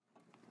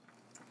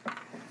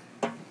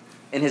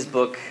In his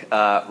book,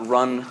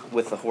 Run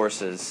with the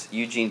Horses,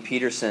 Eugene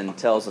Peterson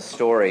tells a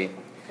story,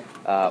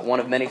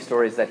 one of many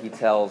stories that he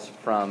tells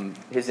from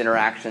his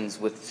interactions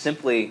with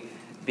simply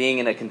being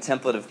in a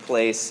contemplative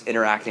place,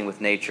 interacting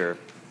with nature.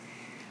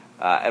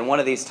 And one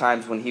of these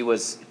times when he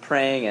was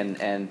praying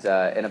and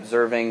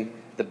observing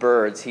the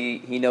birds,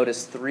 he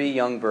noticed three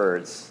young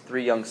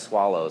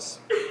swallows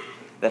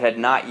that had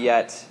not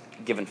yet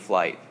given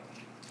flight.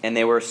 And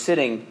they were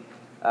sitting,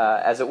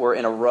 as it were,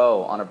 in a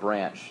row on a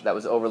branch that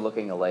was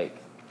overlooking a lake.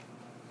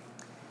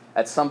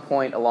 At some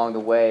point along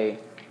the way,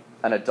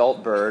 an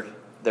adult bird,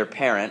 their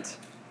parent,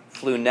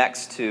 flew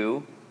next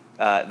to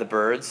the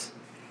birds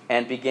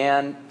and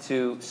began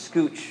to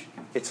scooch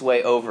its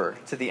way over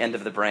to the end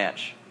of the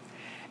branch.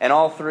 And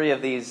all three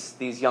of these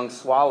young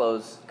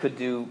swallows could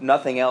do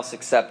nothing else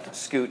except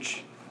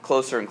scooch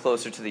closer and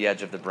closer to the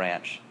edge of the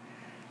branch.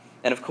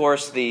 And of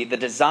course, the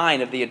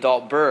design of the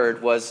adult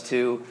bird was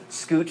to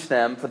scooch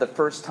them for the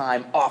first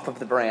time off of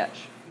the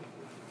branch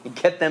and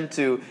get them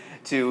to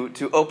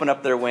open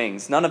up their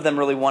wings. None of them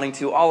really wanting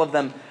to, all of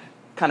them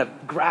kind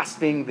of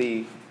grasping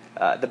the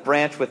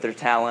branch with their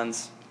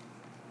talons.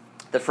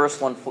 The first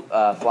one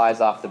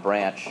flies off the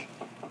branch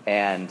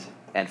and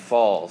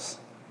falls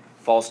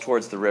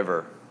towards the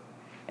river.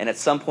 And at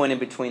some point in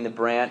between the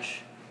branch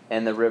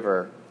and the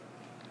river,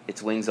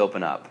 its wings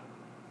open up,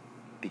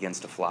 begins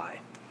to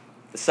fly.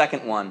 The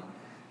second one,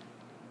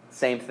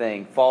 same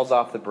thing, falls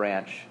off the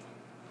branch,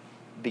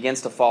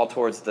 begins to fall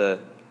towards the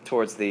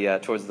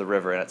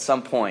river, and at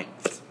some point,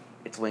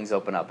 its wings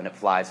open up and it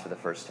flies for the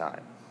first time.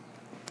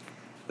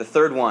 The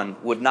third one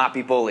would not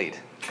be bullied,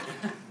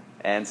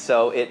 and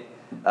so it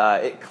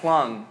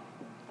clung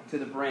to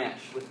the branch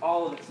with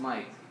all of its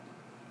might,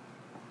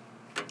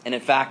 and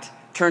in fact,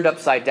 turned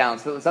upside down.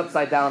 So it was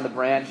upside down on the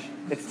branch,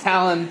 its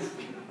talons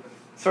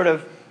sort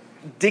of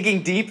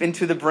digging deep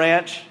into the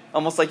branch,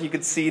 almost like you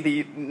could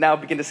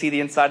begin to see the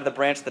inside of the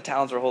branch. The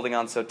talons were holding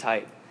on so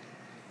tight.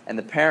 And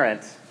the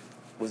parent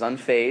was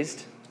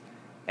unfazed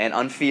and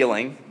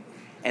unfeeling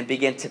and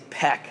began to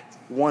peck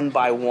one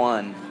by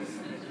one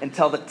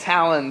until the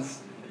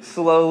talons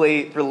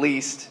slowly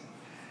released,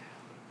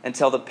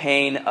 until the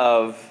pain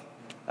of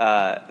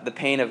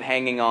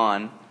hanging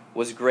on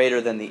was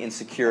greater than the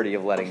insecurity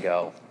of letting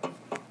go.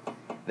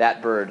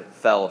 That bird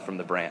fell from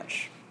the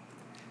branch,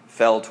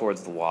 fell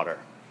towards the water,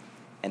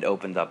 and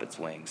opened up its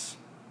wings.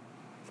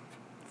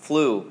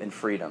 Flew in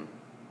freedom.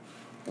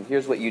 And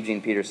here's what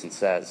Eugene Peterson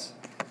says.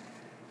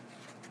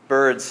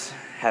 Birds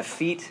have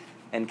feet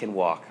and can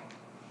walk.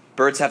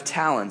 Birds have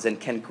talons and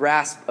can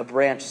grasp a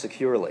branch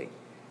securely.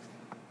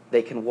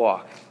 They can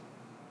walk.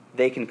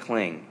 They can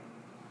cling.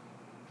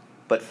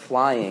 But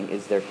flying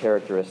is their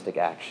characteristic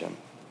action.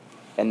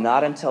 And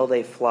not until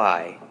they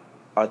fly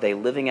are they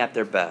living at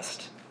their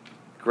best,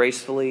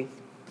 gracefully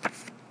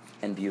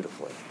and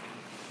beautifully.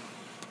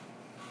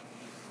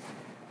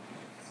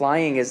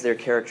 Flying is their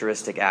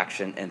characteristic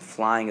action, and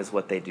flying is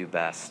what they do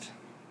best.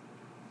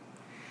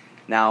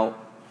 Now,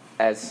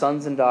 as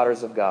sons and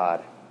daughters of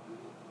God,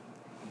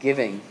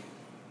 giving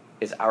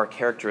is our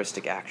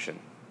characteristic action.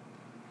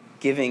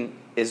 Giving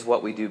is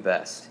what we do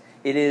best.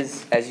 It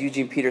is, as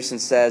Eugene Peterson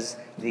says,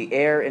 the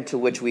air into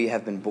which we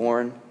have been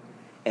born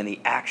and the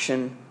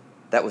action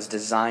that was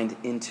designed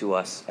into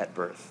us at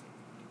birth.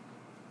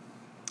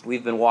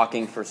 We've been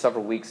walking for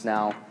several weeks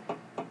now,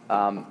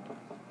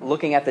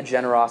 looking at the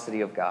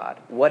generosity of God,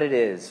 what it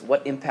is,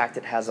 what impact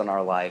it has on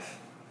our life,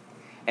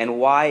 and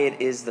why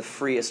it is the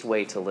freest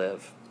way to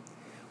live.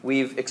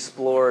 We've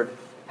explored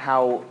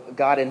how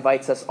God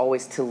invites us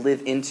always to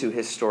live into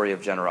his story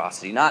of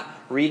generosity, not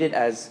read it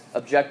as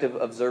objective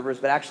observers,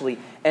 but actually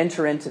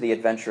enter into the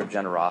adventure of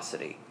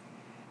generosity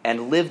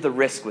and live the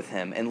risk with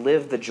him and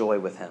live the joy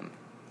with him.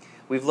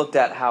 We've looked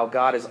at how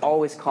God is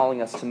always calling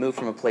us to move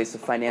from a place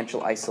of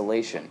financial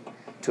isolation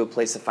to a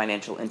place of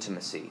financial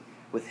intimacy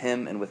with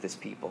him and with his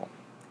people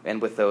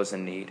and with those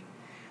in need.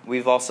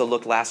 We've also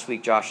looked last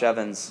week, Josh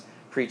Evans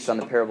preached on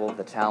the parable of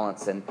the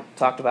talents and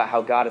talked about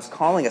how God is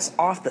calling us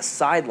off the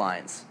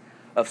sidelines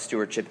of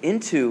stewardship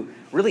into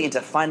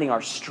finding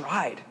our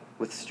stride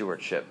with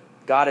stewardship.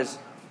 God is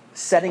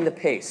setting the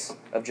pace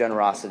of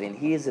generosity, and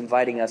he is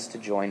inviting us to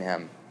join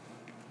him.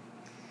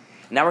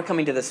 Now we're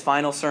coming to this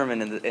final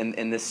sermon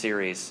in this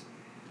series,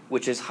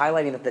 which is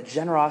highlighting that the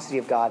generosity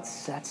of God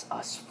sets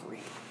us free.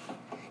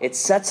 It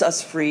sets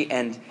us free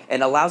and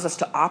allows us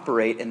to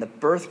operate in the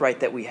birthright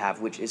that we have,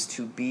 which is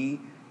to be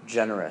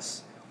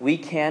generous. We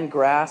can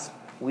grasp,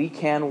 we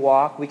can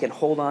walk, we can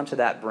hold on to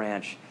that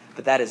branch,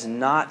 but that is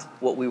not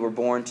what we were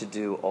born to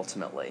do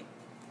ultimately.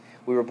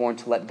 We were born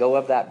to let go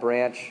of that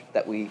branch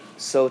that we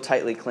so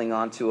tightly cling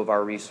on to of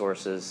our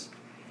resources,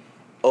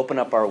 open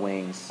up our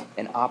wings,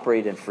 and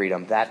operate in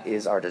freedom. That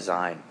is our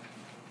design.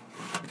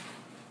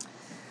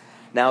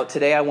 Now,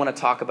 today I want to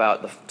talk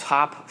about the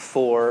top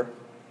 4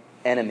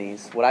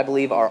 enemies, what I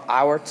believe are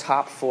our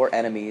top 4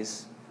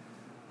 enemies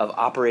of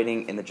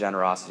operating in the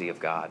generosity of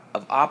God,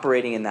 of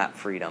operating in that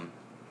freedom.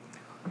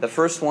 The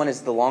first one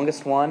is the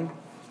longest one.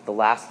 The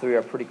last 3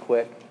 are pretty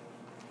quick.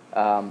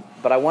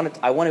 But I want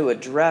to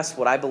address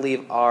what I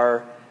believe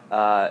are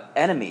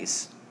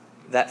enemies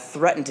that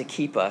threaten to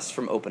keep us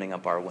from opening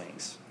up our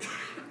wings,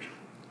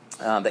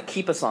 that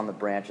keep us on the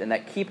branch, and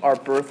that keep our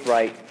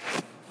birthright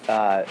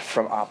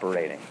from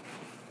operating.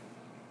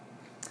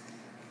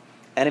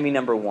 Enemy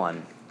number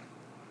one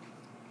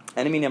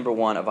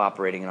of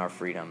operating in our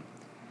freedom: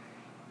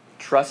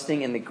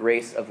 trusting in the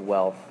grace of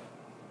wealth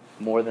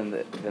more than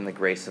the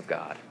grace of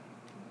God.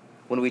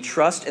 When we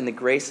trust in the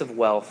grace of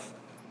wealth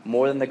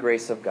more than the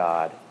grace of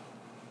God,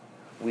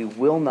 we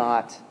will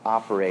not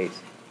operate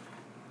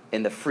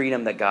in the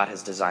freedom that God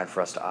has designed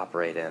for us to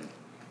operate in.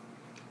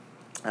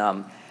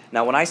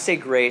 Now, when I say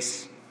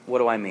grace, what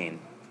do I mean?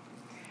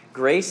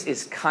 Grace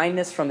is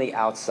kindness from the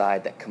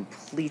outside that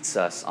completes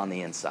us on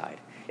the inside.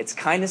 It's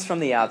kindness from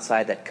the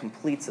outside that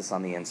completes us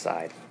on the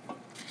inside.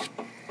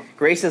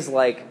 Grace is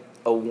like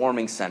a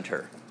warming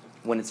center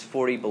when it's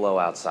 40 below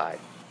outside.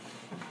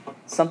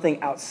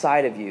 Something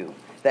outside of you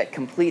that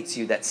completes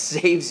you, that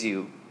saves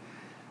you.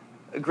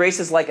 Grace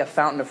is like a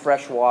fountain of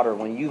fresh water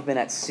when you've been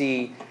at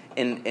sea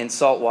in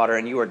salt water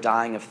and you are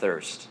dying of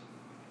thirst.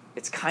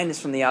 It's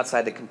kindness from the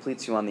outside that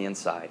completes you on the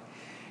inside.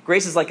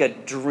 Grace is like a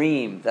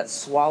dream that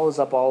swallows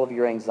up all of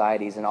your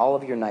anxieties and all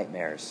of your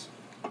nightmares.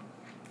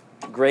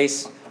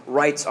 Grace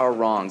rights our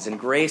wrongs, and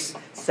grace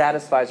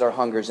satisfies our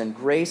hungers, and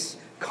grace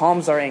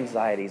calms our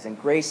anxieties, and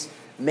grace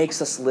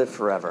makes us live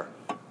forever.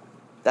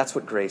 That's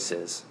what grace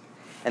is.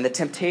 And the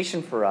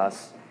temptation for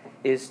us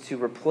is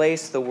to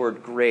replace the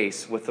word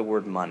grace with the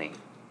word money.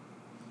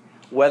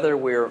 Whether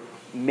we're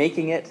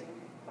making it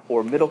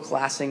or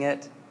middle-classing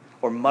it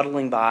or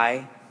muddling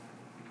by,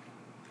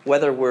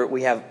 whether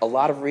we have a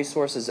lot of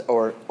resources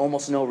or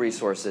almost no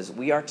resources,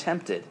 we are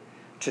tempted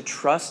to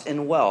trust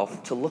in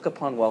wealth, to look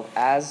upon wealth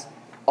as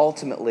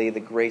ultimately the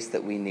grace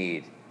that we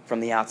need from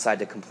the outside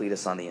to complete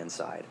us on the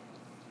inside.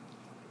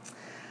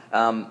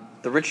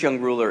 The rich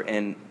young ruler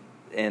in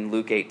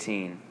Luke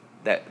 18,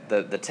 that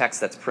the text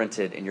that's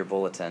printed in your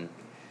bulletin,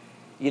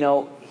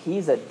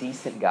 he's a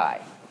decent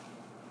guy.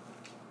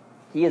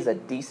 He is a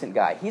decent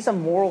guy. He's a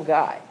moral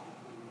guy.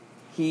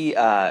 He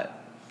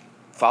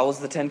follows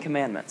the 10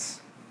 Commandments.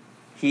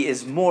 He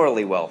is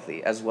morally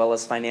wealthy as well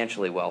as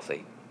financially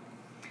wealthy.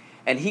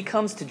 And he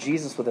comes to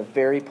Jesus with a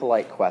very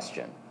polite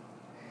question.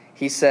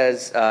 He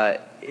says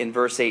in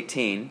verse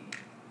 18,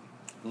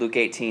 Luke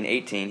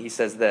 18:18, he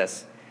says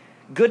this: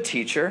 "Good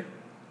teacher,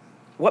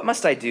 what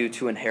must I do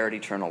to inherit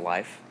eternal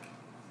life?"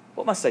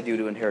 What must I do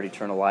to inherit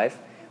eternal life?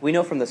 We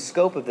know from the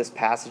scope of this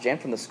passage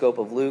and from the scope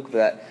of Luke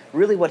that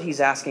really what he's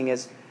asking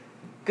is,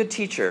 good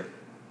teacher,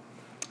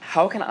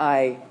 how can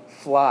I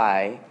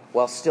fly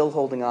while still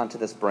holding on to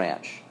this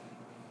branch?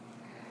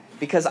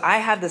 Because I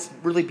have this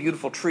really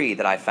beautiful tree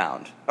that I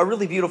found, a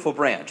really beautiful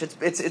branch.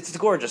 It's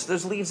gorgeous.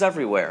 There's leaves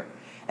everywhere.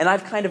 And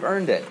I've kind of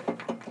earned it.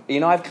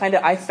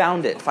 I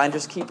found it,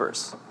 finders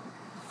keepers.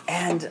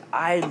 And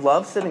I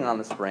love sitting on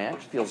this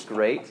branch. Feels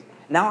great.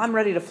 Now I'm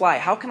ready to fly.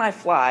 How can I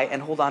fly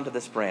and hold on to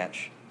this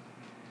branch?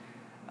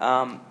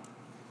 And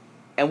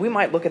we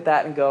might look at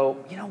that and go,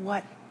 you know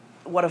what?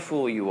 What a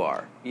fool you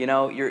are.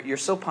 You're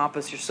so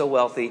pompous, you're so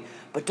wealthy,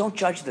 but don't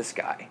judge this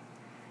guy.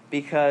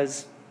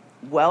 Because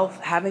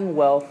having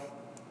wealth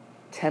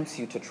tempts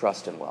you to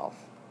trust in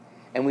wealth.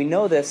 And we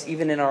know this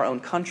even in our own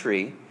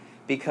country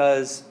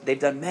because they've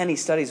done many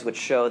studies which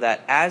show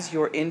that as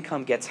your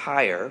income gets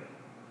higher,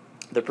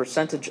 the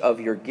percentage of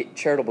your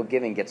charitable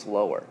giving gets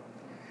lower.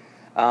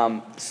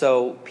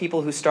 So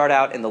people who start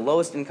out in the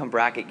lowest income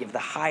bracket give the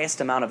highest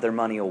amount of their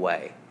money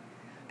away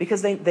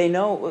because they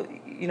know,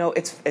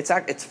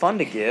 it's fun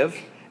to give,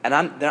 and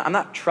I'm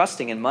not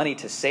trusting in money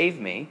to save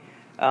me,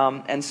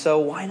 and so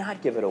why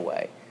not give it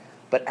away?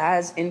 But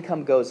as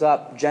income goes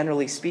up,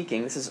 generally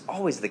speaking, this is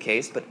always the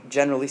case, but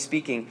generally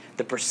speaking,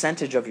 the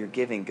percentage of your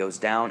giving goes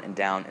down and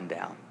down and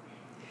down.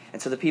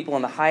 And so the people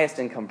in the highest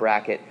income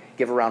bracket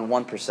give around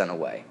 1%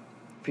 away.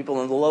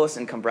 People in the lowest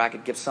income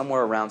bracket give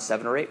somewhere around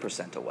 7 or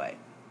 8% away.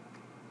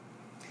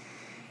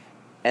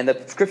 And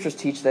the scriptures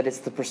teach that it's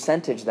the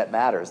percentage that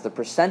matters. The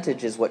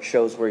percentage is what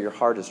shows where your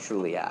heart is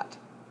truly at.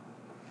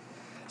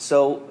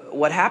 So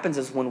what happens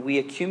is when we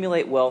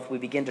accumulate wealth, we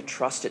begin to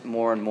trust it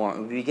more and more.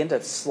 And we begin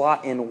to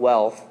slot in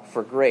wealth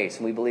for grace.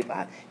 And we believe,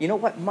 you know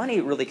what? Money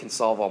really can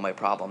solve all my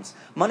problems.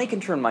 Money can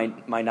turn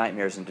my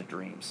nightmares into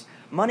dreams.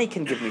 Money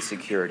can give me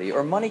security,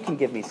 or money can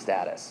give me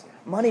status.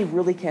 Money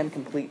really can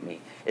complete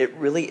me. It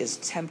really is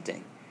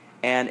tempting.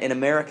 And in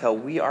America,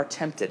 we are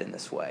tempted in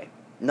this way.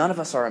 None of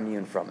us are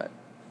immune from it.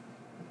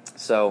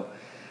 So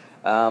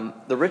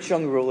the rich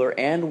young ruler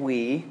and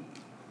we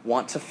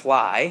want to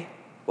fly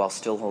while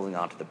still holding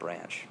on to the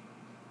branch.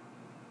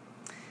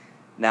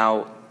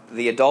 Now,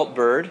 the adult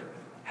bird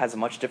has a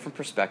much different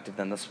perspective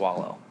than the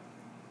swallow.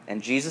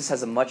 And Jesus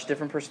has a much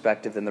different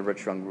perspective than the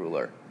rich young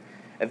ruler.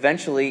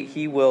 Eventually,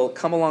 he will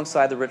come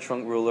alongside the rich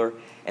young ruler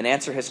and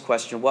answer his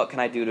question, what can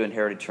I do to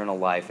inherit eternal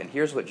life? And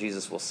here's what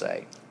Jesus will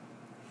say.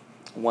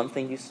 One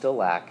thing you still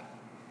lack,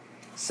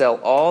 sell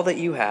all that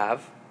you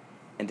have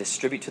and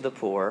distribute to the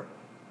poor,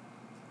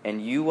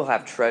 and you will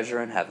have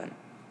treasure in heaven.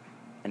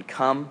 And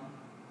come,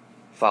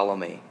 follow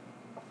me.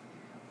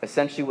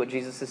 Essentially what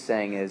Jesus is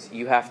saying is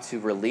you have to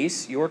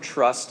release your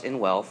trust in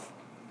wealth,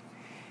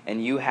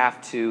 and you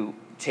have to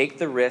take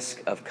the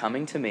risk of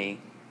coming to me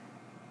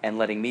and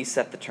letting me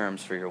set the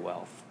terms for your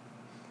wealth.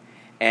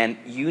 And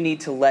you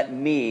need to let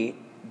me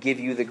give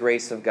you the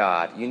grace of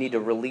God. You need to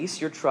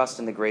release your trust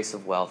in the grace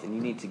of wealth, and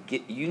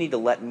you need to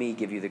let me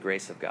give you the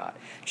grace of God.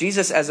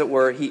 Jesus, as it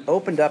were, he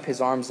opened up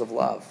his arms of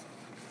love.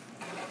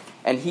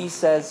 And he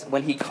says,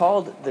 when he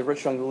called the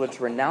rich young ruler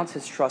to renounce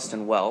his trust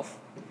in wealth,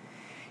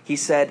 he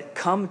said,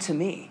 come to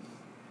me.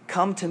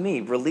 Come to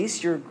me.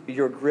 Release your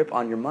grip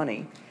on your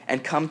money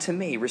and come to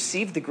me.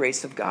 Receive the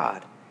grace of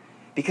God.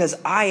 Because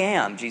I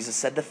am, Jesus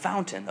said, the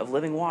fountain of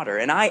living water.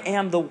 And I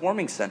am the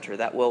warming center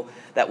that will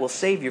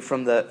save you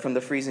from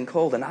the freezing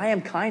cold. And I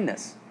am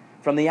kindness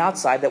from the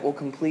outside that will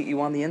complete you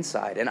on the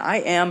inside. And I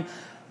am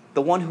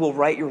the one who will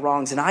right your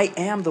wrongs. And I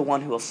am the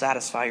one who will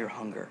satisfy your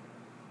hunger.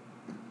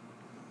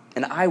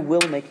 And I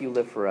will make you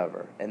live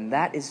forever. And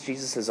that is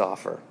Jesus'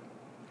 offer.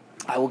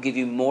 I will give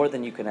you more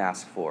than you can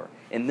ask for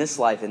in this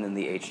life and in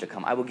the age to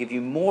come. I will give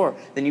you more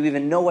than you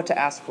even know what to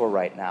ask for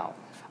right now.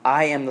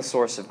 I am the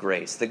source of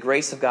grace. The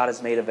grace of God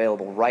is made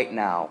available right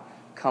now.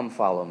 Come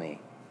follow me.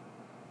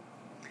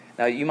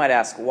 Now you might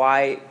ask,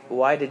 why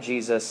did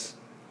Jesus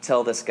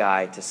tell this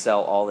guy to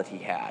sell all that he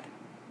had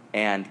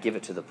and give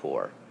it to the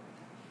poor?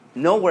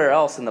 Nowhere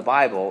else in the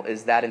Bible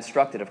is that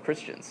instructed of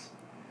Christians.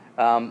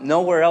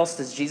 Nowhere else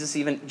does Jesus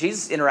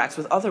interacts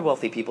with other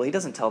wealthy people. He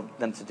doesn't tell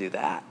them to do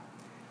that.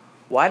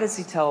 Why does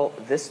he tell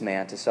this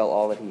man to sell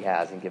all that he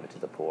has and give it to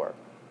the poor?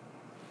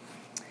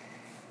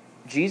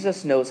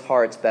 Jesus knows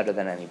hearts better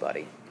than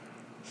anybody.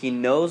 He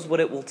knows what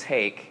it will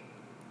take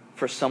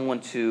for someone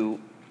to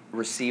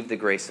receive the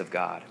grace of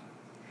God.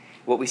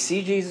 What we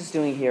see Jesus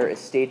doing here is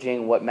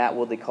staging what Matt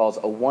Woodley calls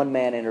a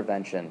one-man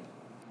intervention.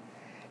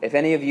 If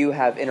any of you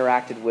have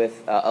interacted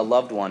with a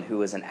loved one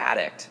who is an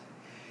addict,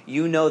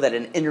 you know that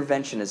an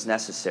intervention is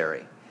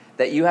necessary,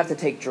 that you have to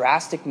take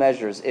drastic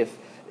measures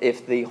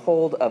if the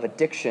hold of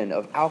addiction,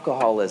 of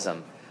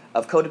alcoholism,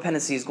 of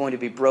codependency is going to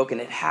be broken.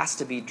 It has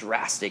to be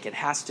drastic, it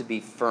has to be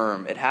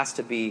firm, it has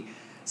to be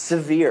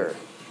severe.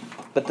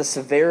 But the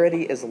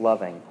severity is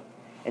loving.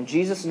 And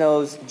Jesus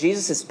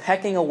is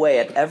pecking away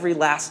at every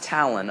last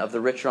talon of the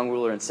rich young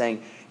ruler and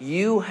saying,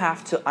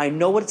 I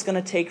know what it's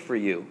going to take for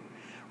you.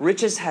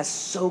 Riches has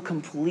so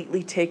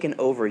completely taken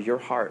over your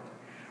heart.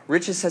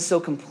 Riches has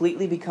so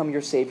completely become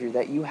your savior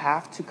that you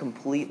have to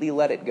completely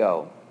let it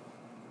go.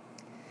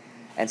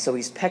 And so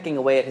he's pecking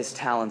away at his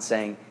talent,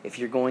 saying, if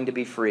you're going to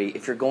be free,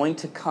 if you're going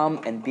to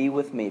come and be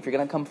with me, if you're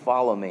going to come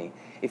follow me,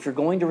 if you're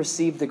going to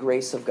receive the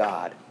grace of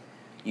God,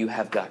 you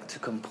have got to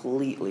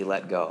completely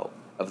let go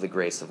of the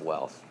grace of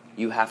wealth.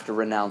 You have to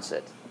renounce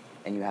it,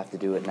 and you have to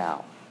do it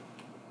now.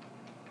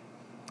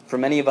 For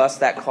many of us,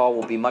 that call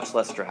will be much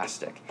less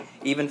drastic.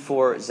 Even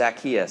for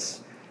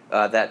Zacchaeus,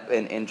 that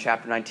in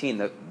chapter 19,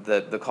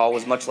 the call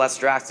was much less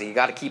drastic. He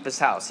got to keep his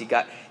house. He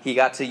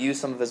got to use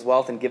some of his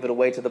wealth and give it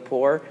away to the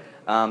poor.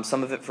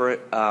 Some of it for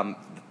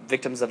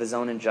victims of his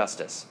own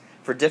injustice.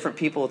 For different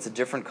people, it's a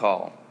different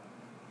call.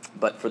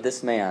 But for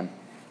this man,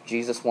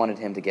 Jesus wanted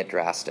him to get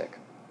drastic.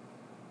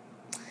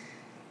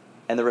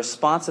 And the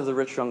response of the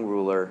rich young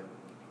ruler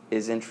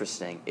is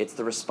interesting. It's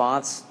the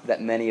response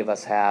that many of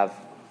us have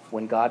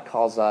when God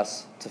calls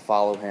us to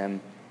follow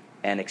him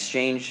and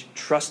exchange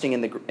trusting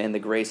in the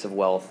grace of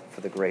wealth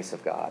for the grace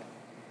of God.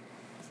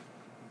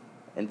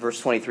 And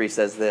verse 23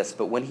 says this,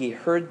 but when he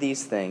heard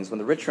these things, when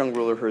the rich young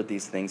ruler heard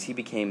these things, he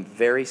became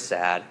very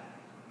sad,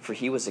 for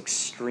he was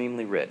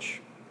extremely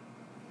rich.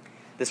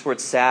 This word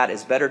sad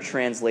is better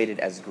translated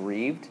as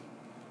grieved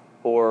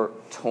or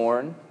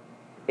torn.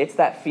 It's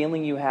that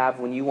feeling you have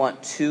when you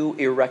want two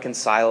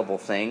irreconcilable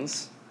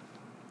things.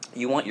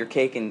 You want your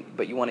cake,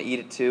 but you want to eat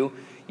it too.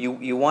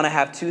 You want to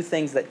have two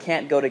things that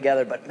can't go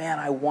together, but man,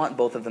 I want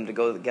both of them to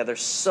go together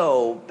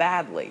so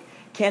badly.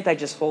 Can't I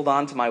just hold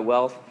on to my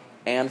wealth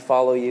and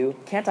follow you?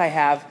 Can't I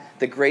have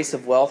the grace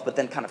of wealth, but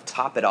then kind of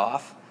top it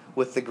off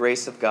with the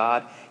grace of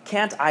God?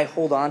 Can't I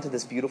hold on to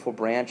this beautiful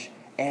branch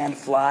and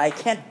fly?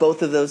 Can't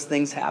both of those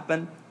things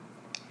happen?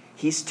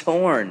 He's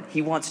torn.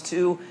 He wants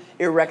two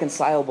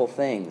irreconcilable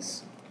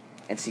things.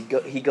 And so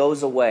he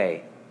goes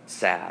away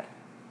sad.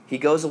 He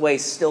goes away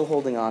still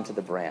holding on to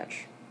the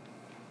branch.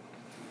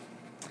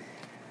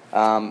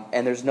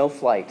 And there's no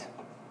flight.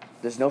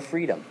 There's no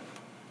freedom.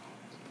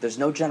 There's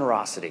no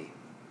generosity.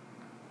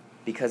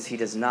 Because he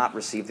does not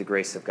receive the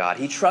grace of God.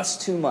 He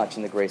trusts too much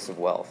in the grace of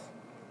wealth.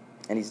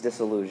 And he's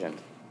disillusioned.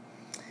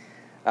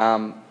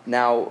 In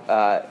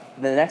the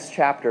next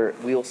chapter,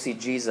 we will see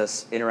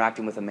Jesus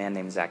interacting with a man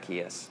named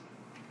Zacchaeus.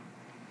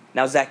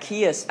 Now,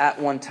 Zacchaeus, at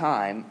one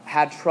time,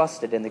 had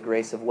trusted in the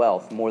grace of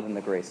wealth more than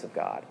the grace of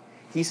God.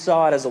 He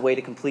saw it as a way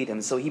to complete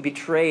him. So he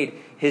betrayed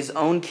his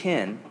own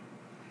kin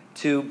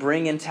to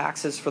bring in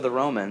taxes for the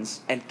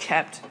Romans and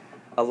kept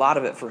a lot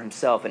of it for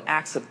himself in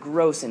acts of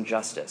gross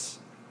injustice.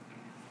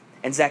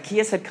 And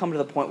Zacchaeus had come to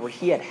the point where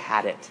he had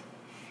had it.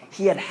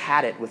 He had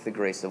had it with the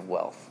grace of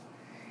wealth.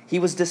 He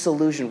was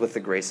disillusioned with the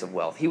grace of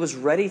wealth. He was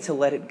ready to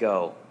let it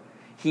go.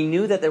 He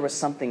knew that there was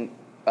something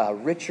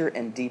richer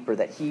and deeper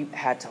that he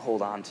had to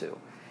hold on to.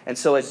 And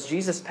so as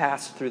Jesus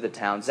passed through the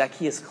town,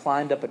 Zacchaeus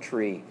climbed up a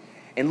tree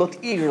and looked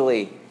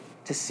eagerly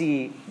to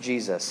see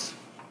Jesus.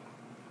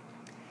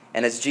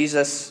 And as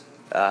Jesus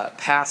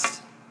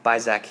passed by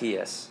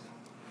Zacchaeus,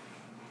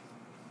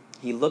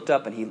 he looked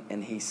up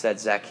and he said,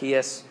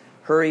 "Zacchaeus,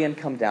 hurry and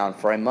come down,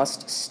 for I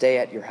must stay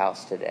at your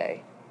house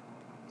today.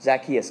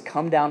 Zacchaeus,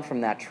 come down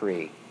from that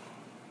tree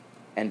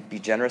and be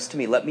generous to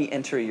me. Let me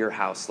enter your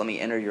house. Let me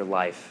enter your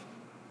life."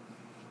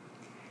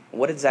 And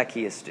what did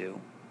Zacchaeus do?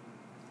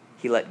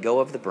 He let go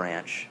of the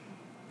branch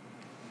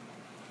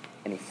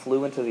and he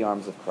flew into the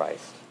arms of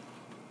Christ,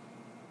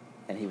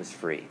 and he was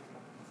free.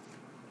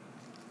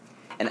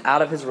 And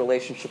out of his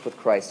relationship with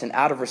Christ and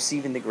out of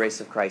receiving the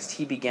grace of Christ,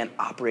 he began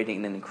operating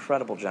in an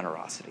incredible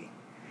generosity,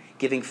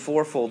 giving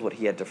fourfold what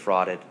he had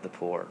defrauded the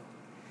poor,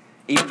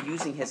 even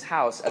using his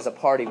house as a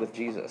party with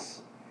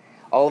Jesus.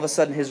 All of a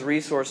sudden, his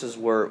resources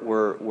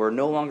were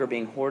no longer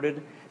being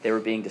hoarded. They were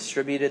being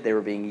distributed. They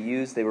were being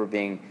used. They were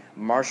being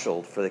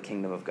marshaled for the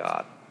kingdom of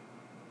God.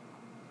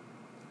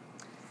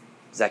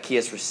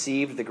 Zacchaeus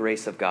received the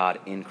grace of God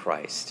in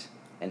Christ,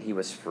 and he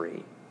was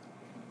free.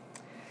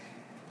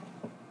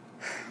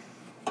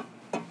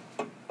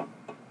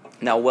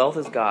 Now, wealth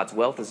is God's.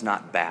 Wealth is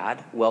not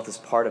bad. Wealth is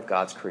part of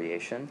God's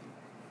creation.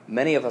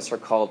 Many of us are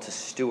called to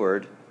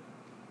steward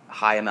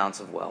high amounts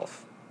of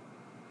wealth,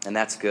 and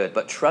that's good.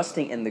 But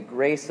trusting in the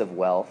grace of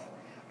wealth,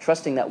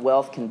 trusting that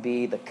wealth can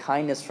be the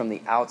kindness from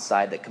the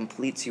outside that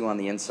completes you on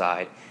the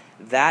inside,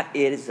 that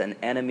is an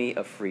enemy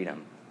of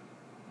freedom.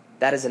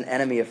 That is an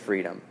enemy of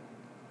freedom.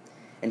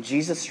 And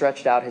Jesus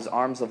stretched out his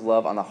arms of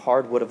love on the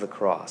hard wood of the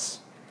cross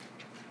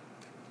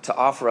to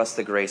offer us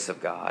the grace of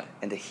God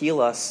and to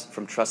heal us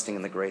from trusting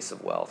in the grace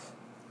of wealth.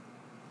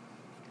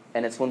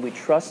 And it's when we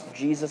trust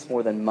Jesus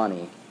more than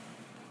money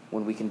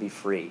when we can be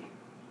free.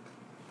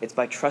 It's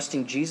by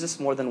trusting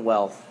Jesus more than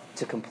wealth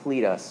to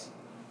complete us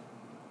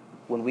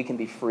when we can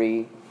be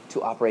free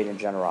to operate in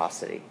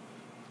generosity,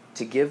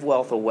 to give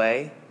wealth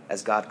away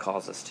as God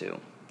calls us to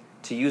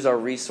use our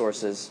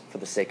resources for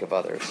the sake of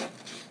others.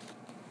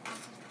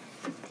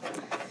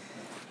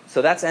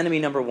 So that's enemy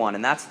number one,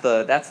 and that's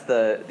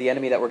the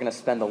enemy that we're going to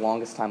spend the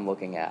longest time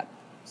looking at.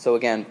 So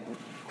again,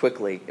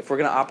 quickly, if we're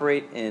going to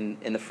operate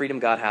in the freedom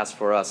God has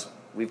for us,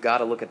 we've got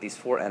to look at these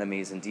four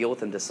enemies and deal with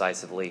them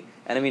decisively.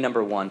 Enemy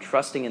number one,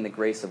 trusting in the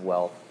grace of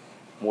wealth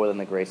more than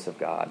the grace of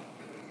God.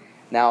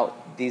 Now,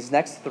 these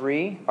next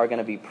three are going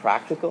to be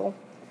practical,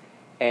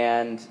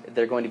 and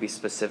they're going to be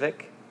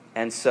specific.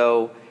 And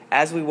so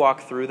as we walk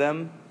through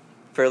them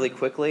fairly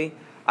quickly,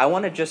 I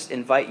want to just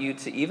invite you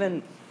to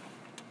even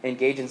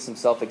engage in some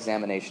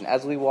self-examination.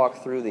 As we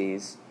walk through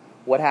these,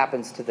 what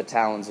happens to the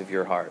talons of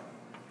your heart?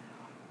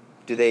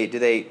 Do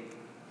they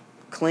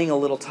cling a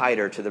little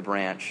tighter to the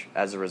branch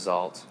as a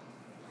result?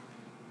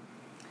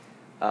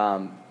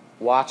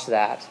 Watch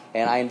that.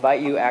 And I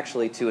invite you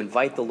actually to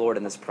invite the Lord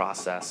in this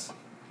process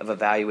of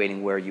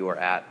evaluating where you are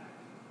at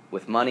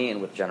with money and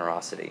with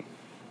generosity.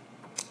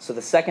 So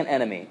the second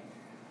enemy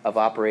of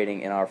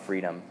operating in our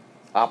freedom,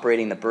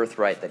 operating the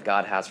birthright that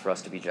God has for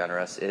us to be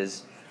generous,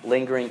 is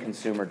lingering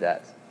consumer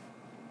debt.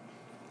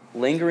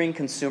 Lingering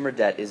consumer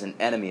debt is an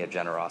enemy of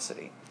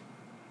generosity.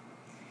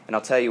 And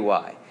I'll tell you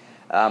why.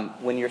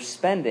 When your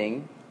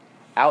spending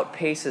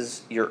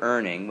outpaces your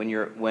earning,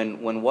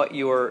 when what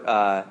you're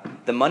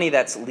the money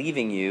that's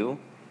leaving you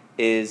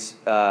is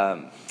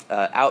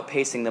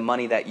outpacing the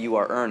money that you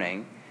are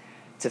earning,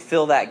 to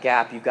fill that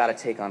gap, you've got to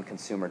take on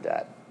consumer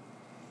debt.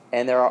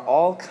 And there are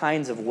all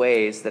kinds of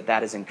ways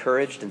that is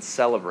encouraged and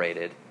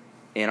celebrated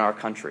in our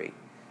country.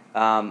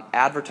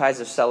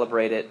 Advertisers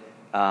celebrate it.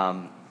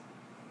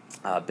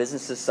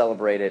 Businesses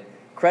celebrate it.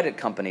 Credit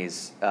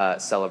companies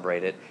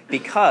celebrate it.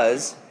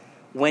 Because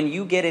when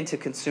you get into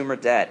consumer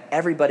debt,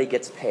 everybody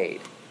gets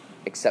paid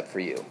except for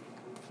you.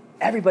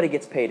 Everybody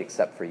gets paid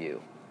except for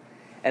you.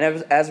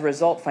 And as a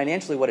result,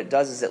 financially, what it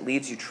does is it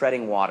leaves you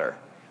treading water.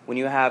 When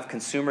you have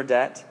consumer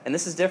debt, and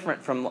this is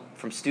different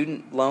from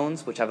student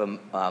loans, which have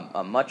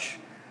a much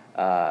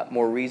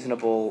more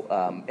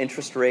reasonable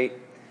interest rate,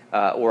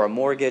 or a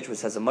mortgage,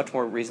 which has a much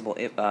more reasonable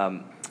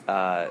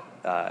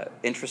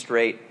interest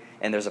rate,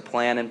 and there's a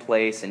plan in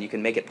place, and you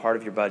can make it part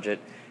of your budget.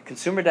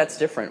 Consumer debt's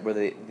different, where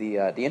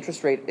the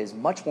interest rate is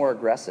much more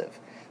aggressive.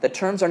 The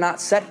terms are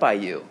not set by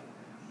you.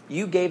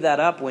 You gave that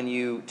up when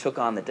you took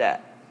on the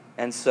debt.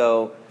 And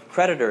so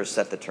creditors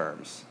set the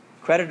terms.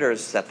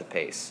 Creditors set the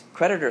pace.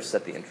 Creditors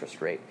set the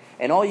interest rate.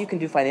 And all you can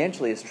do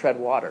financially is tread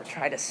water.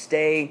 Try to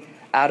stay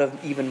out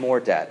of even more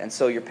debt. And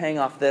so you're paying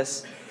off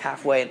this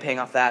halfway and paying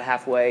off that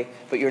halfway,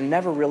 but you're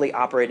never really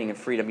operating in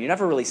freedom. You're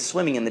never really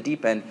swimming in the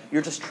deep end.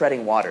 You're just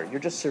treading water. You're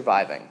just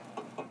surviving.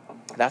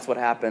 That's what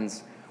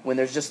happens when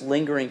there's just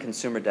lingering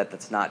consumer debt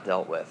that's not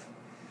dealt with.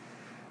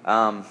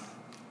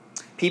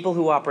 People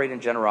who operate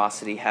in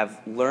generosity have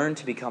learned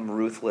to become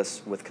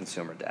ruthless with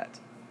consumer debt.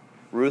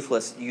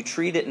 Ruthless. You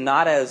treat it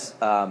not as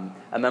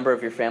a member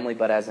of your family,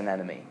 but as an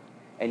enemy.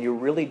 And you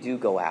really do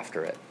go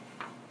after it.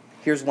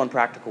 Here's one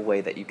practical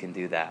way that you can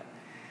do that.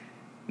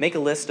 make a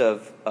list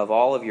of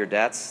all of your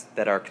debts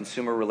that are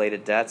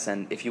consumer-related debts,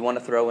 and if you want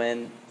to throw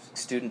in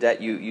student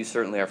debt, you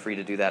certainly are free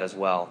to do that as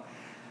well.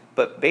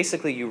 But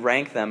basically, you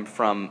rank them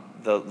from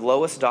the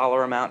lowest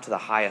dollar amount to the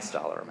highest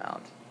dollar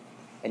amount.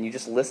 And you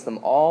just list them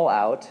all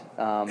out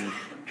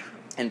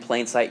in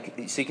plain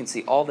sight so you can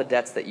see all the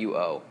debts that you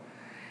owe.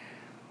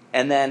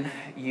 And then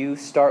you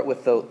start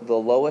with the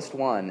lowest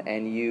one,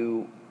 and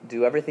you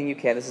do everything you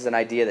can. This is an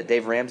idea that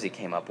Dave Ramsey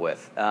came up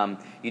with.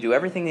 You do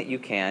everything that you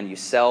can. You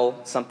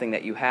sell something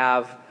that you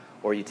have,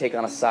 or you take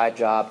on a side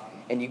job,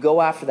 and you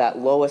go after that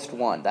lowest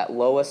one, that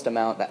lowest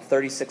amount, that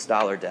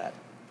 $36 debt.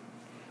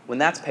 When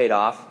that's paid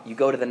off, you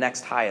go to the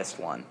next highest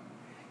one,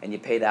 and you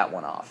pay that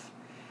one off.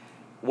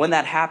 When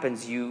that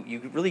happens,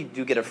 you really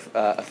do get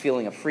a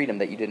feeling of freedom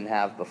that you didn't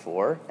have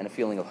before, and a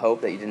feeling of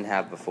hope that you didn't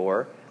have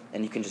before,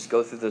 and you can just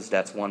go through those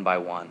debts one by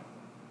one.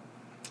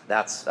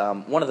 That's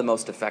one of the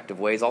most effective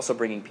ways. Also,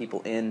 bringing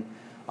people in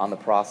on the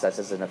process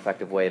is an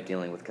effective way of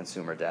dealing with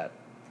consumer debt.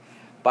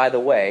 By the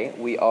way,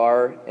 we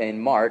are, in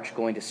March,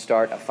 going to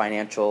start a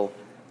financial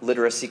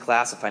literacy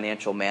class, a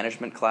financial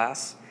management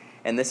class.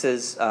 And this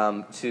is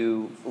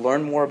to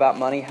learn more about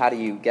money. How do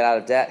you get out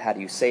of debt? How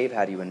do you save?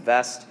 How do you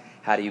invest?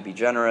 How do you be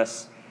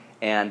generous?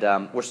 And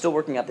we're still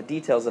working out the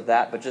details of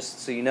that, but just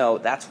so you know,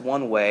 that's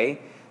one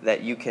way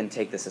that you can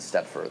take this a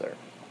step further.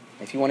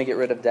 If you want to get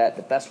rid of debt,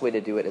 the best way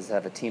to do it is to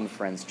have a team of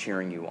friends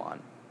cheering you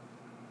on.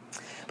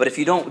 But if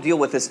you don't deal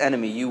with this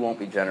enemy, you won't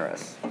be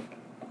generous.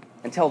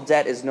 Until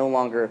debt is no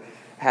longer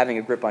having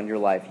a grip on your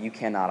life, you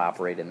cannot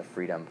operate in the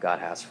freedom God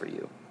has for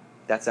you.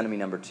 That's enemy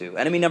number 2.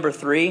 Enemy number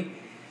 3,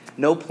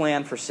 no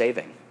plan for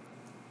saving.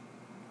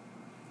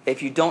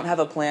 If you don't have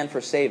a plan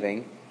for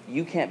saving,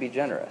 you can't be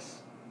generous.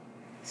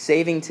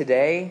 Saving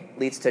today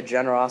leads to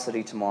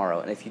generosity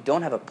tomorrow. And if you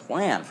don't have a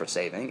plan for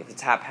saving, if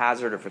it's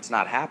haphazard or if it's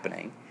not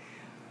happening,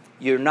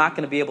 you're not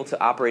going to be able to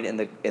operate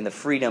in the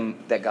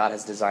freedom that God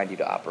has designed you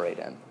to operate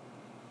in.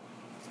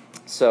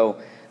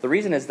 So the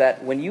reason is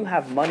that when you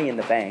have money in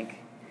the bank,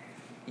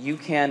 you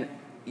can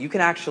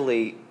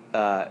actually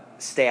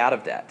stay out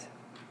of debt.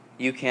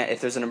 You can't,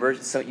 if there's an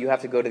emergency, so you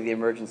have to go to the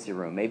emergency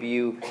room. Maybe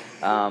you,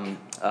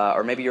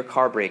 or maybe your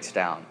car breaks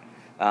down,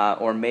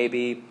 or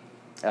maybe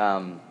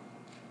there's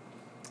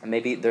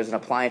an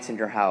appliance in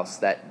your house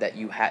that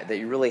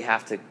you really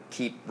have to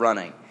keep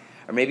running,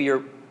 or maybe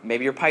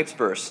your pipes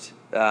burst.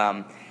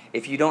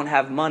 If you don't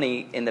have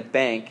money in the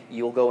bank,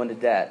 you'll go into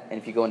debt, and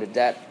if you go into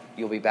debt,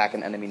 you'll be back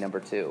in enemy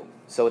number 2.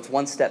 So it's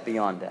one step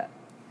beyond debt.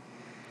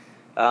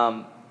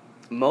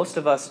 Most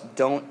of us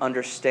don't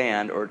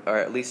understand, or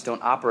at least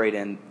don't operate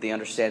in the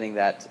understanding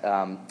that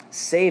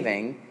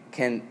saving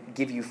can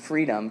give you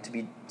freedom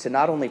to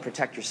not only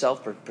protect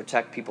yourself, but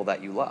protect people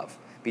that you love.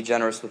 Be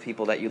generous with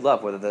people that you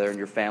love, whether they're in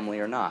your family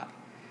or not.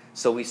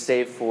 So we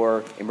save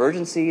for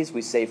emergencies,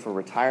 we save for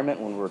retirement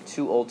when we're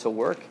too old to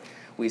work,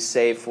 we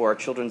save for our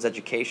children's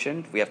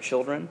education, if we have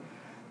children.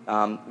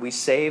 We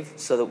save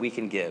so that we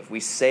can give. We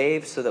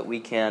save so that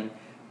we can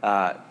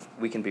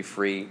be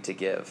free to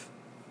give.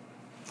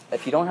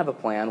 If you don't have a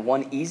plan,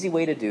 one easy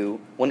way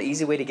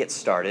to get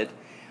started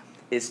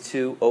is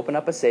to open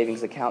up a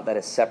savings account that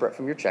is separate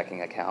from your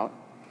checking account,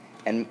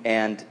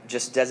 and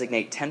just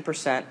designate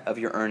 10% of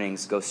your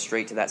earnings go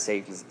straight to that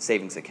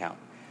savings account.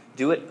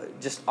 Do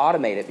it, just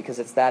automate it because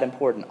it's that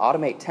important.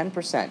 Automate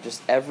 10%,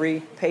 just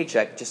every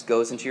paycheck just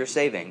goes into your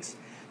savings.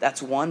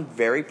 That's one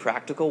very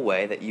practical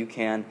way that you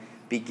can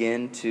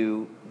begin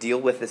to deal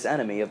with this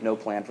enemy of no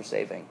plan for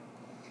saving.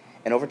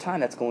 And over time,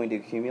 that's going to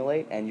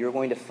accumulate, and you're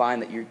going to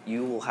find that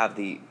you will have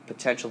the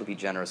potential to be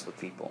generous with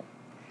people.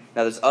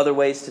 Now, there's other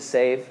ways to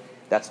save.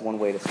 That's one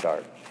way to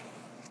start.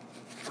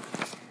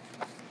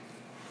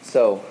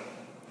 So,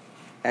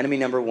 enemy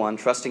number 1,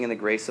 trusting in the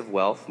grace of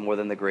wealth more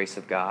than the grace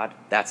of God.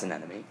 That's an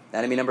enemy.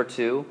 Enemy number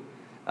 2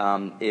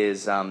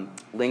 is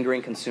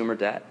lingering consumer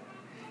debt.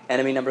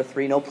 Enemy number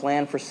 3, no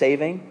plan for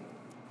saving.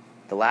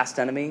 The last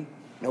enemy,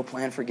 no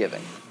plan for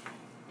giving.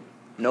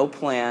 No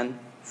plan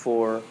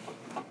for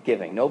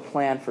giving. No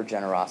plan for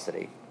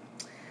generosity.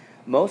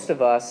 Most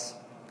of us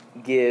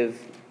give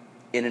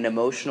in an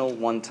emotional,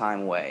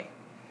 one-time way.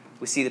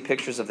 We see the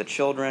pictures of the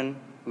children,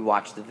 we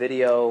watch the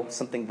video,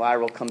 something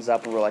viral comes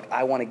up, and we're like,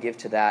 I want to give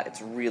to that.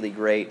 It's really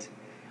great.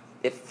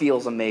 It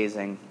feels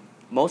amazing.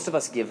 Most of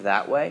us give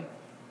that way.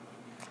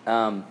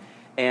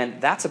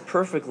 And that's a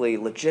perfectly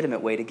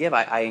legitimate way to give.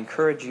 I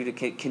encourage you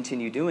to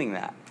continue doing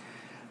that.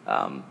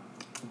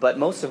 But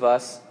most of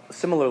us,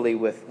 similarly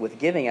with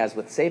giving as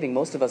with saving,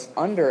 most of us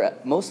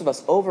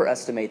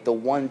overestimate the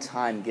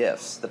one-time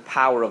gifts, the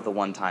power of the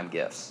one-time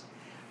gifts.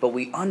 But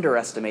we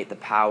underestimate the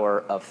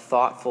power of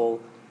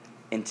thoughtful,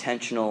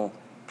 intentional,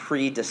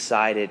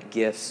 pre-decided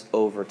gifts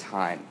over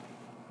time.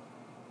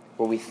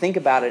 Where we think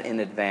about it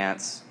in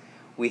advance,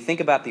 we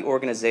think about the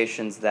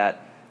organizations that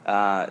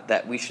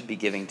we should be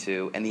giving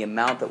to and the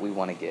amount that we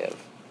want to give.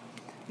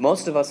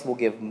 Most of us will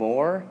give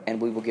more, and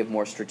we will give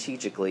more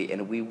strategically,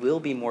 and we will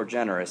be more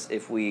generous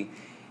if we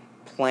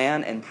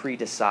plan and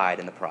pre-decide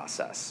in the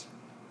process.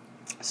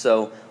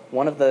 So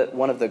one of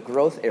the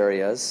growth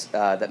areas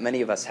that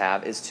many of us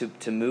have is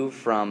to move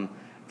from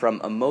from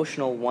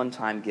emotional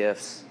one-time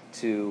gifts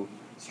to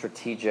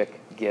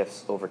strategic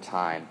gifts over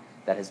time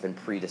that has been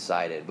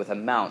pre-decided, with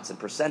amounts and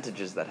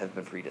percentages that have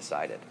been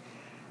pre-decided.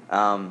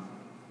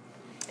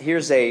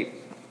 Here's a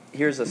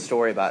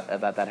story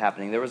about that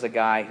happening. There was a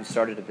guy who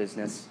started a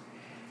business,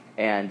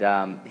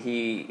 and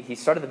he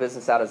started the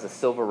business out as a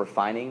silver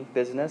refining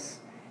business.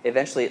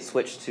 Eventually it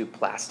switched to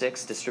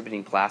plastics,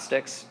 distributing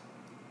plastics.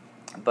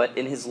 But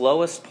in his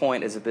lowest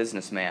point as a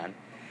businessman,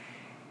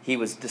 he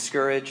was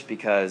discouraged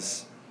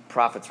because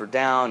profits were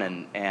down,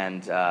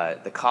 and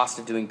the cost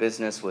of doing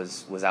business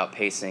was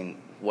outpacing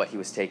what he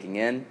was taking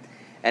in.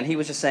 And he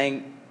was just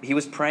saying, he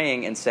was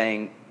praying and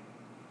saying,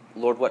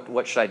 Lord,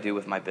 what should I do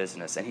with my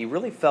business? And he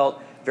really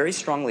felt very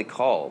strongly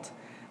called.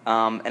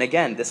 And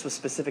again, this was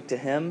specific to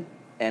him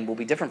and will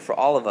be different for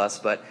all of us,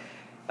 but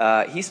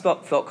he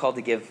felt called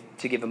to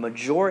give a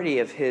majority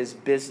of his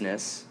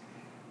business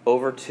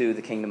over to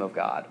the kingdom of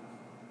God.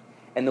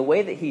 And the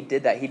way that he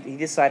did that, he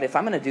decided, if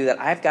I'm going to do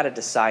that, I've got to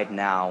decide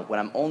now when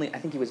I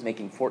think he was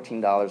making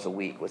 $14 a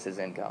week was his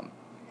income.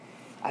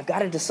 I've got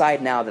to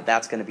decide now that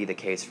that's going to be the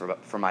case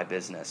for my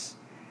business.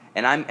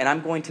 And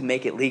I'm going to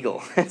make it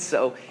legal. And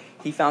so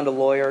he found a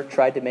lawyer,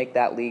 tried to make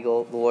that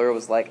legal. The lawyer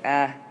was like,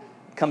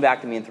 come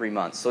back to me in 3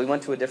 months. So he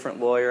went to a different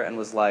lawyer and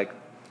was like,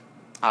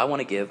 I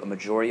want to give a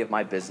majority of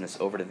my business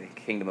over to the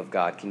kingdom of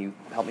God. Can you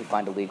help me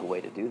find a legal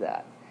way to do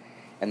that?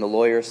 And the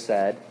lawyer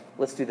said,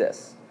 let's do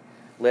this.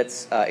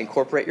 Let's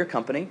incorporate your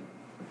company,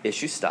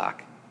 issue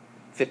stock.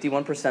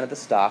 51% of the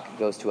stock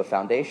goes to a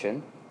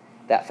foundation.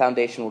 That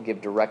foundation will give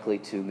directly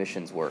to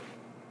missions work.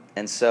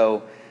 And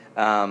so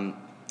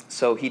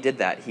he did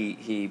that.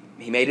 He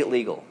made it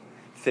legal.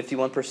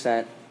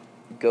 51%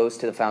 goes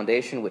to the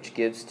foundation, which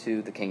gives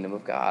to the kingdom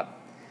of God.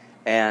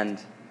 And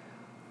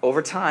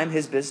over time,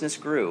 his business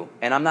grew.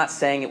 And I'm not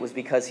saying it was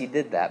because he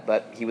did that,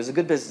 but he was a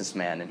good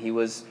businessman, and he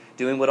was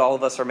doing what all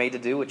of us are made to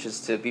do, which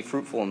is to be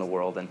fruitful in the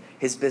world. And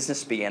his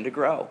business began to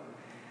grow.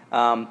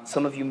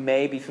 Some of you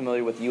may be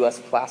familiar with U.S.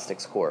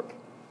 Plastics Corp.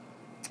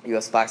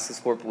 U.S. Plastics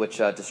Corp, which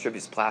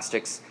distributes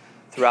plastics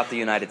throughout the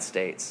United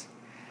States.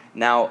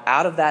 Now,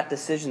 out of that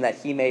decision that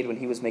he made when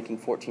he was making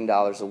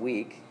 $14 a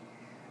week,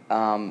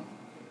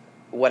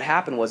 what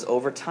happened was,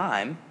 over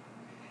time,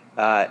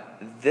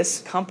 this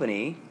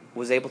company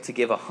was able to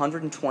give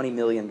 $120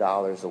 million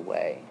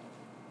away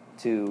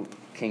to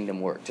kingdom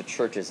work, to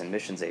churches and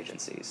missions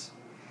agencies.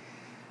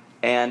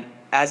 And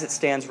as it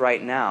stands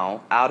right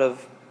now, out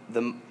of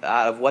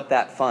what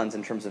that funds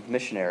in terms of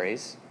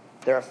missionaries,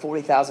 there are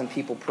 40,000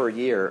 people per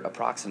year,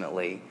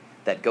 approximately,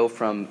 that go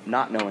from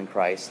not knowing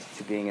Christ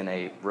to being in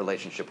a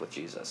relationship with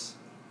Jesus.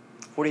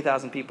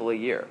 40,000 people a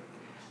year.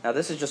 Now,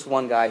 this is just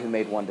one guy who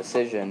made one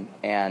decision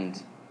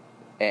and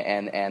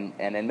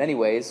in many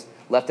ways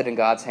left it in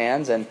God's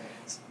hands, and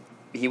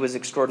he was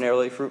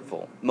extraordinarily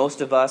fruitful.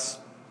 Most of us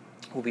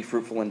will be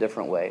fruitful in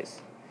different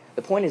ways.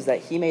 The point is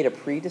that he made a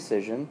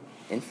pre-decision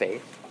in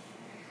faith,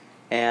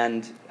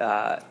 and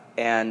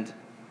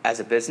as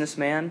a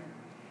businessman,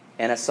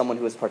 and as someone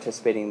who was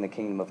participating in the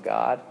kingdom of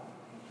God,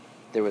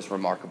 there was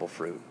remarkable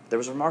fruit. There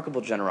was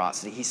remarkable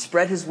generosity. He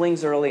spread his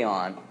wings early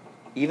on,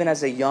 even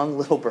as a young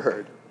little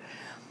bird,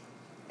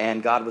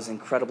 and God was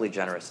incredibly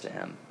generous to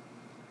him,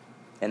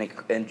 and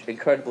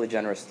incredibly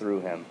generous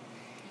through him.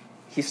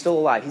 He's still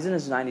alive. He's in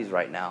his 90s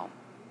right now.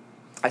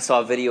 I saw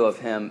a video of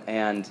him,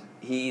 and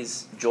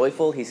he's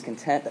joyful, he's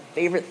content. The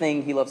favorite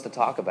thing he loves to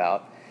talk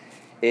about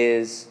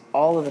is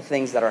all of the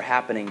things that are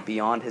happening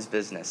beyond his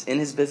business, in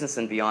his business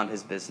and beyond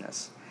his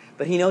business.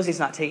 But he knows he's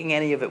not taking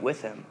any of it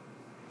with him.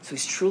 So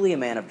he's truly a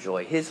man of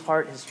joy. His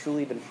heart has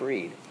truly been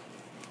freed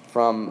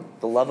from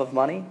the love of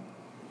money.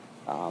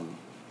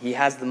 He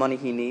has the money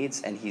he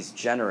needs, and he's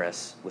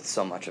generous with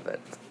so much of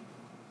it.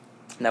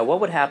 Now, what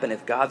would happen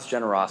if God's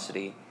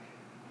generosity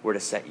were to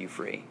set you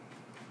free?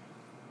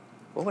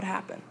 What would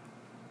happen?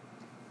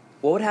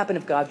 What would happen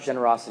if God's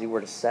generosity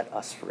were to set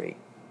us free?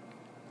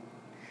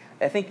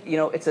 I think,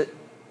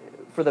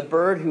 for the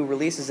bird who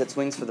releases its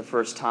wings for the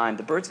first time,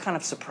 the bird's kind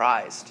of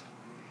surprised.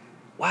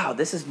 Wow,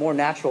 this is more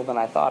natural than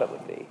I thought it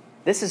would be.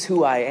 This is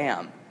who I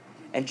am.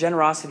 And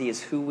generosity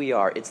is who we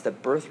are. It's the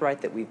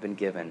birthright that we've been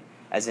given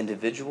as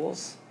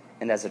individuals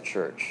and as a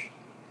church.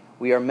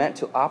 We are meant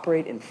to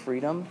operate in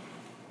freedom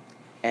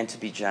and to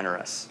be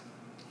generous.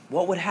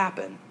 What would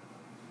happen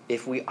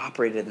if we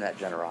operated in that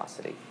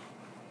generosity?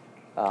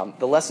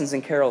 The Lessons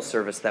and Carols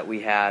service that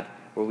we had,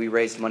 where we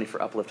raised money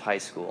for Uplift High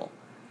School,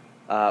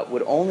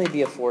 would only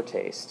be a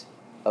foretaste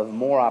of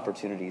more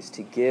opportunities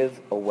to give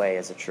away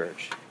as a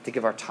church, to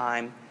give our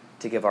time,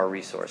 to give our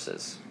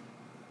resources.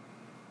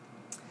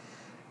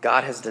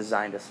 God has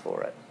designed us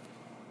for it.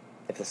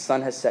 If the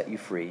Son has set you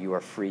free, you are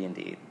free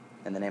indeed.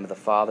 In the name of the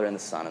Father, and the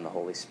Son, and the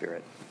Holy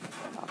Spirit.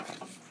 Amen.